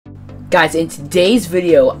Guys, in today's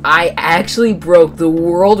video, I actually broke the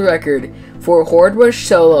world record for Horde Rush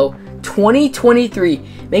Solo 2023.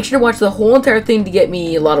 Make sure to watch the whole entire thing to get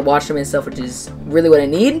me a lot of watch time and stuff, which is really what I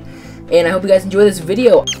need. And I hope you guys enjoy this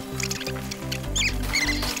video.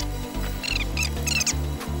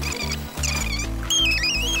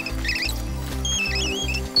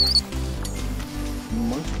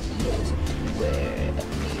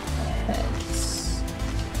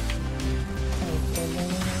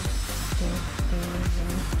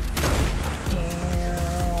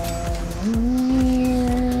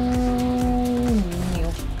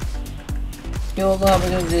 Yo,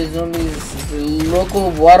 because the zombies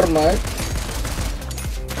local Walmart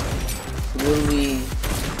will be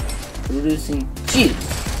producing cheese.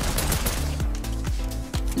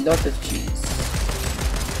 Lot of cheese.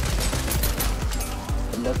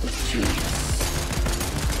 A lot of cheese.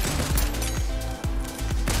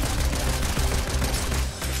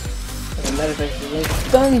 As a matter of fact, there's like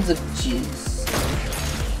tons of cheese.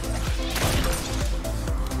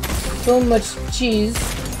 So much cheese.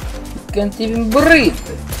 Can't even breathe.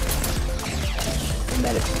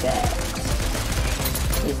 Matter of fact,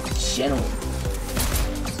 it's general.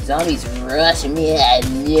 Zombies rushing me. I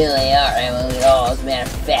nearly are. As a matter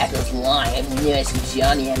of fact, I was lying. I'm near some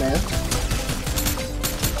Johnny ammo.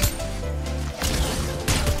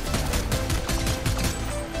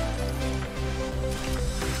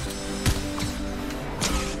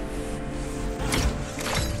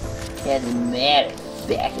 As a matter of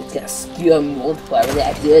fact, it's got a skill multiplier. What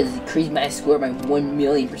that does is increase my score by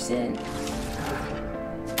 1,000,000%.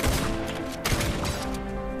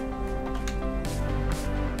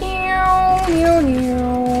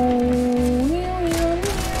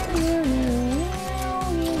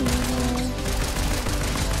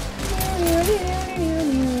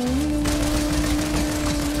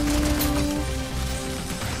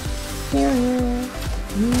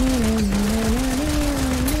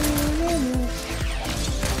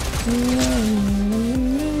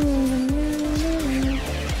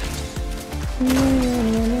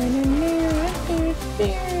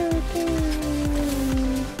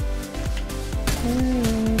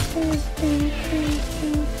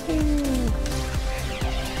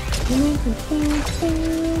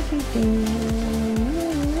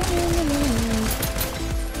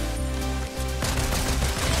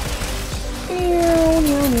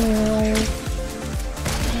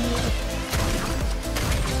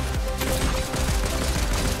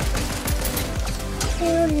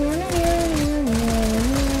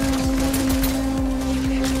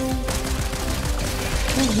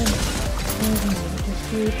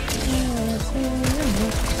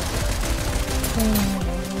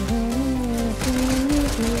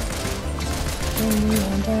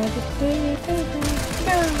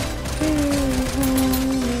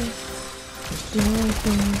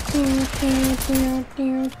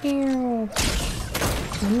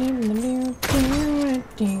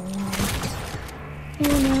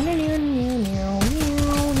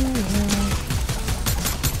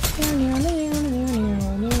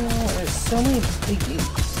 There's so many biggies.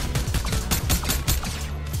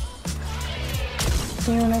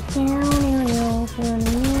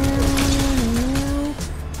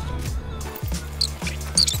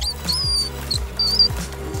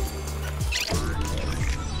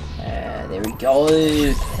 There we go.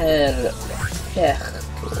 Perfect.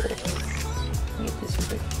 Get this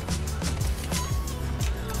quick.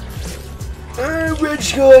 Red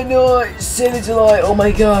Sky Night, 7th of July. Oh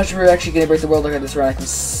my gosh, we're actually gonna break the world record this round. I can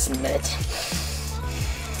smell it.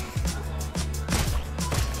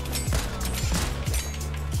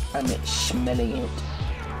 I'm smelling it.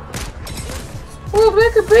 World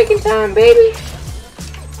record breaking time, baby!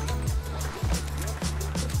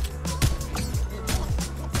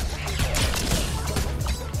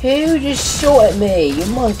 Who just shot at me, you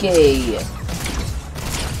monkey?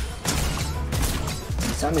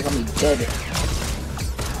 Zombie got me dead.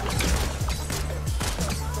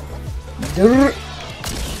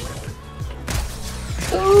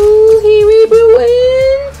 Oh, here we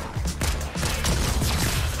booing!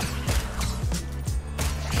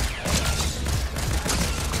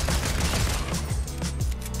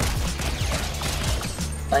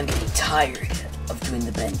 I'm getting tired of doing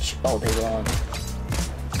the bench all day long.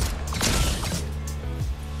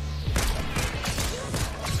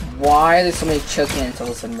 Why are there so many choke cannons all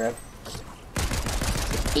of a sudden, bro?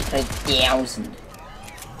 800,000.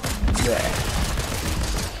 Bruh.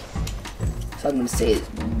 So I'm gonna say is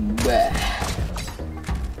bruh.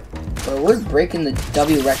 But we're breaking the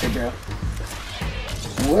W record, bro.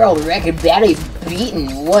 World record battery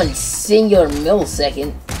beaten 1 singular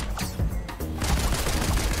millisecond.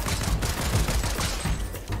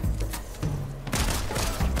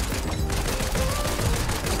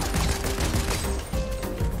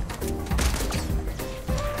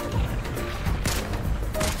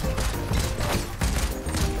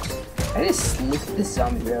 I just look at this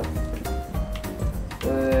zombie, bro.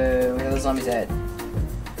 Where are the zombies at?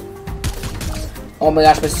 Oh my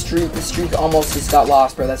gosh, the streak almost just got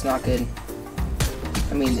lost, bro. That's not good.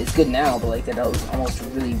 I mean, it's good now, but like that was almost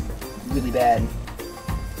really, really bad.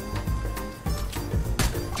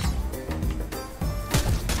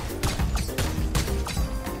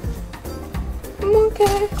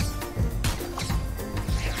 Okay.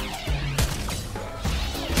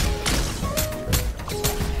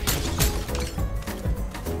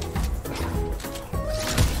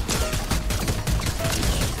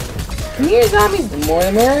 Come here, zombies. The more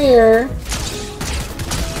the merrier.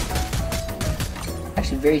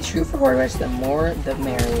 Actually, very true for Horde Rush. The more the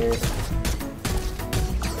merrier.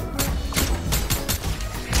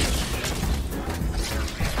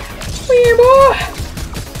 Come here, boy.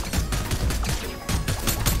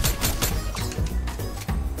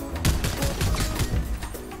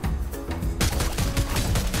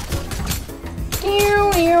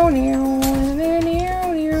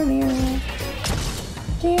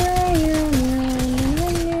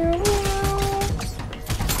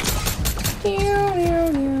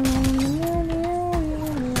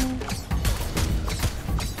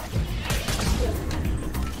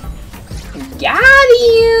 Got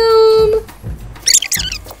him!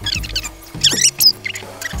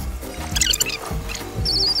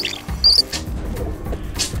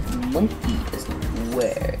 Monkey doesn't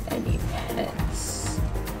wear any pants.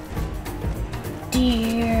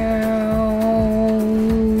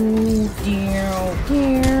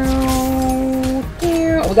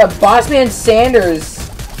 We got Bossman Sanders.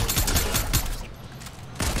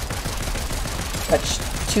 Got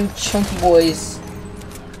two chunky boys.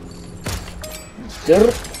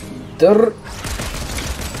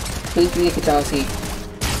 Please be a fatality.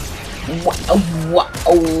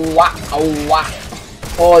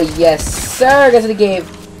 Oh yes, sir! Got to the game.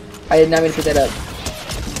 I did not mean to put that up.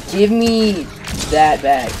 Give me that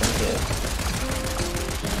bag. Thank you.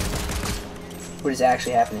 What is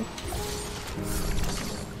actually happening?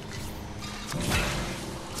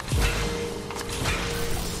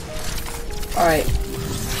 All right.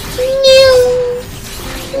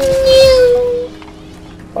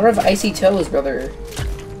 I wonder if Icy Toes, brother.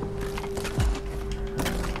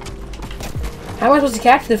 How am I supposed to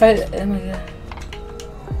catch this if I... Oh my god.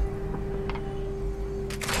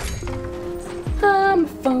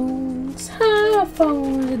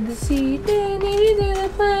 Homophones with the seed they needed in the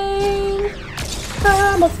plane.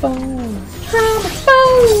 Homophones,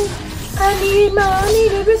 I need money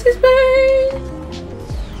to biscuits plane.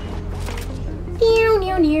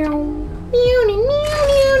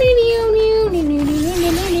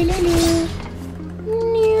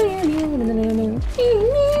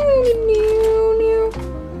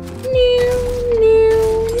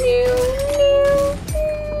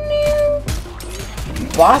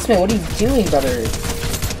 Bossman, what are you doing, brother?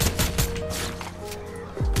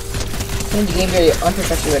 Playing the game very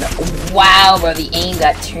unprofessional right now. Wow, bro, the aim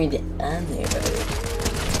got turned on there, brother.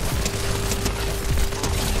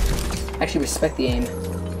 I actually respect the aim.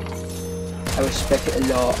 I respect it a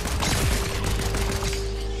lot.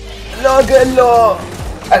 A lot.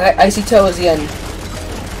 Icy Toes again.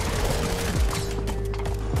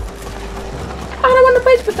 I don't want to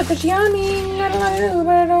place with the fishy on me. I don't know,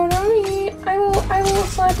 but I don't know me. I will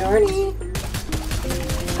slap your knee.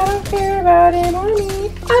 I don't care about him or me. I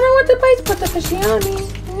don't want the place, put the fishy on me.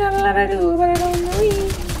 Not a lot I do, but I don't know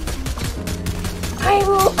me. I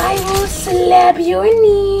will slap your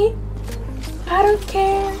knee. I don't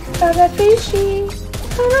care about that fishy. I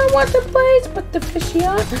don't want the place, put the fishy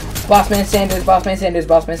on. Bossman Sanders, Bossman Sanders,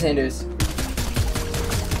 Bossman Sanders.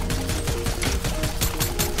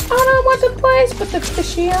 I don't want the place, put the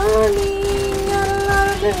fishy on me. Not a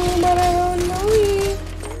lot of do, but I don't know you.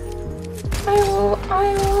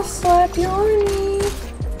 I will slap your knee.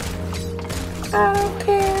 I don't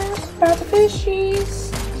care about the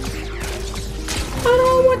fishies. I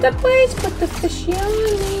don't want the place, put the fishy on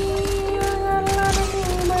me. I got a lot of do,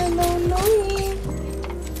 but I don't know you.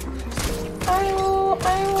 I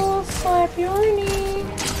will slap your knee.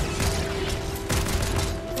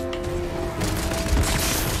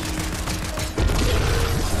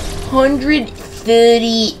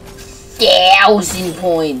 $130,000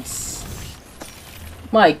 points.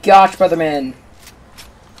 My gosh, brother man.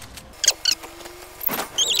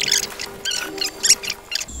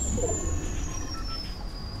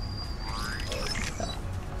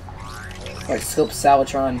 Alright, Scope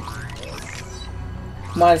Salvatron.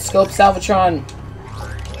 Come on, Scope Salvatron.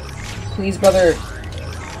 Please, brother.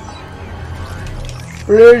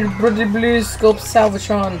 Please, Scope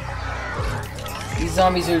Salvatron. These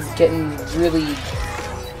zombies are getting really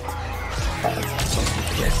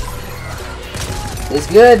It's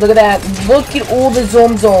good. Look at that. Look at all the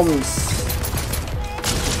zoms.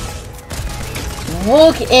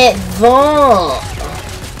 Look at that.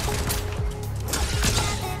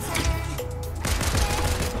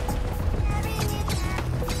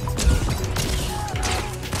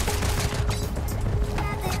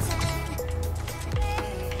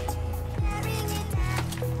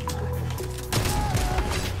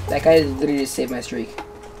 That guy literally just saved my streak.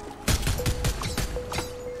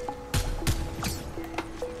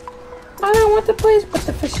 I don't want the place, but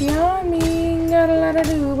the fishy on me. Got a lot to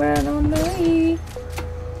do, but I don't know.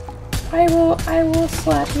 I will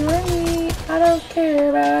slap you or me. I don't care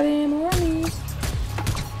about him or me.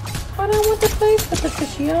 I don't want the place, but the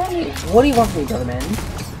fishy on me. What do you want from me, brother man?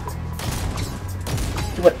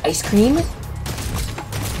 You want ice cream?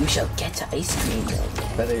 You shall get ice cream,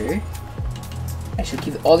 brother. I should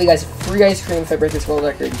give all the guys free ice cream if I break this world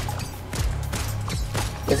record.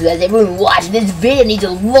 Yes, guys, everyone watching this video needs to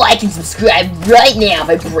like and subscribe right now if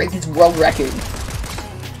I break this world record.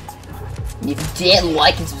 And if you didn't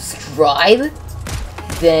like and subscribe,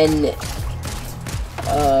 then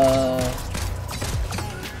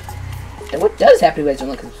what does happen if you guys don't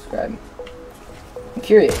like and subscribe? I'm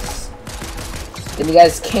curious. Then you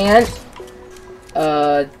guys can't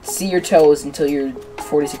see your toes until you're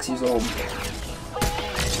 46 years old.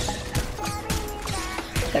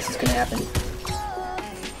 That's what's gonna happen.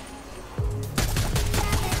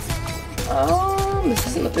 This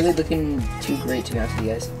isn't really looking too great, to be honest with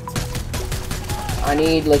you guys. I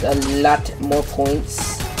need like a lot more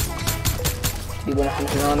points, to be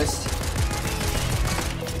 100% honest.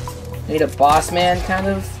 I need a boss man, kind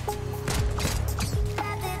of.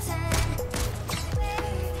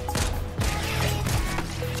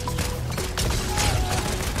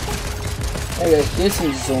 There we go, here's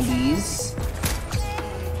some zombies.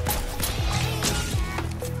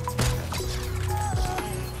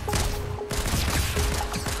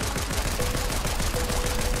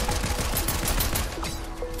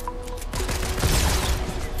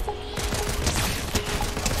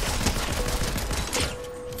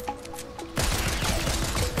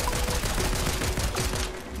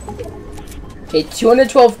 Okay,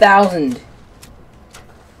 212,000.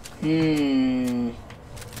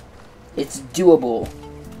 It's doable.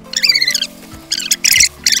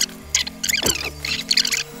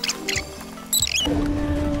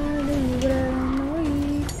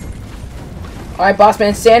 Alright,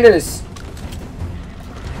 Bossman Sanders.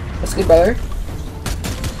 What's good, brother?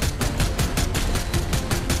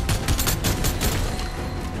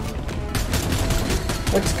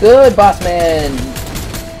 What's good, Bossman?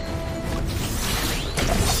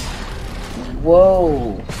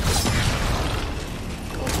 Whoa.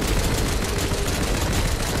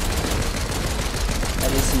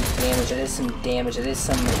 That is some damage, that is some damage, that is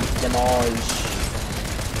some damage.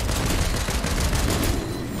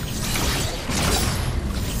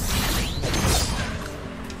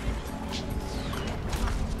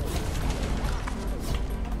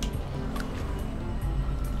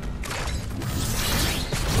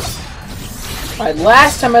 Alright,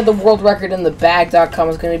 last time I had the world record in the bag.com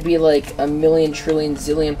was going to be like a million, trillion,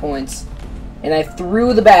 zillion points. And I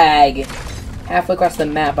threw the bag halfway across the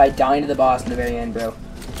map by dying to the boss in the very end, bro.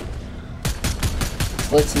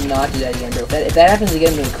 Let's not do that again, bro. If that happens again,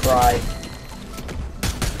 I'm going to cry.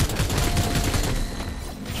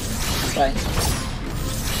 Bye.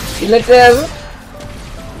 She looked there.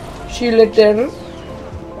 She looked there.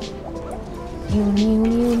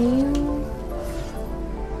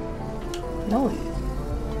 No.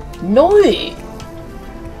 No!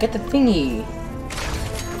 Get the thingy.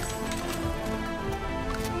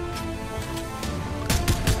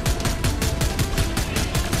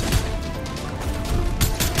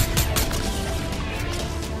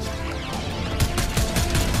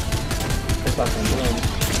 That's fucking boom.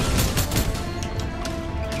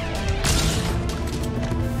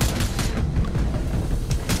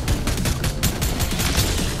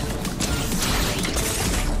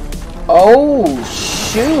 Oh,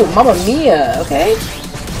 shoot. Mamma mia. Okay.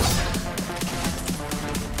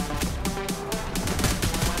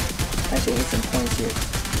 Actually, get some points here.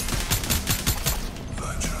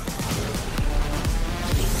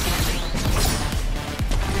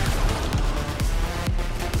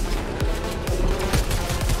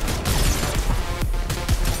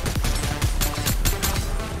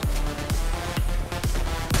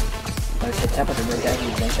 Let's hit tap with the red guy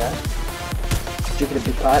who's one shot. Drink it a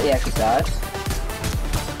big pot, yeah, actually saw it.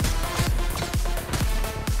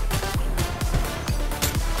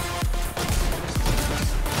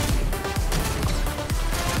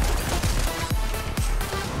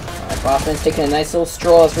 Bossman's taking a nice little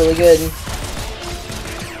stroll. It's really good.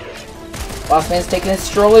 Bossman's taking a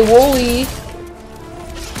strolly-woolly.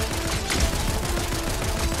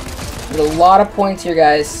 There's a lot of points here,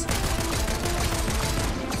 guys.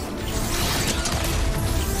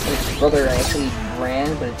 His brother actually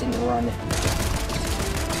ran, but it didn't run.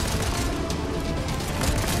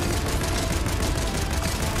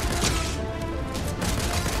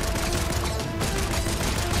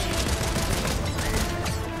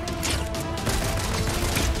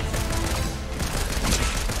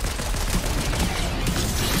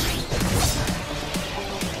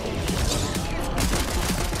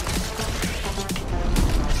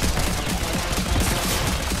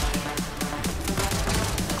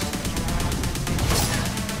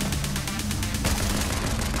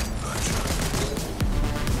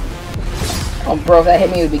 Oh, bro, if that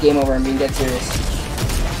hit me, it would be game over. I'm being dead serious.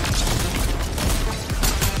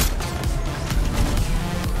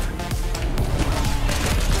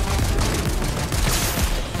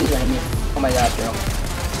 Please don't hit me. Oh my god, bro.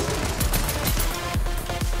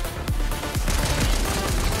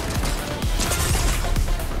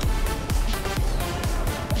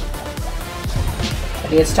 I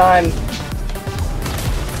think it's time.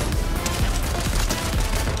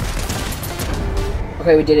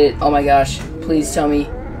 Okay, we did it. Oh my gosh. Please tell me.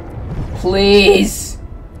 Please!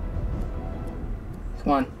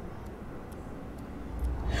 Come on.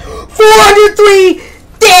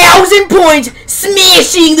 403,000 points!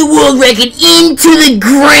 Smashing the world record into the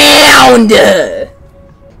ground!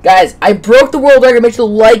 Guys, I broke the world record. Make sure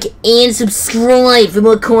to like and subscribe for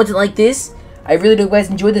more content like this. I really do hope you guys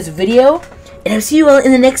enjoyed this video. And I'll see you all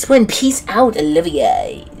in the next one. Peace out. I love you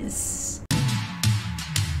guys.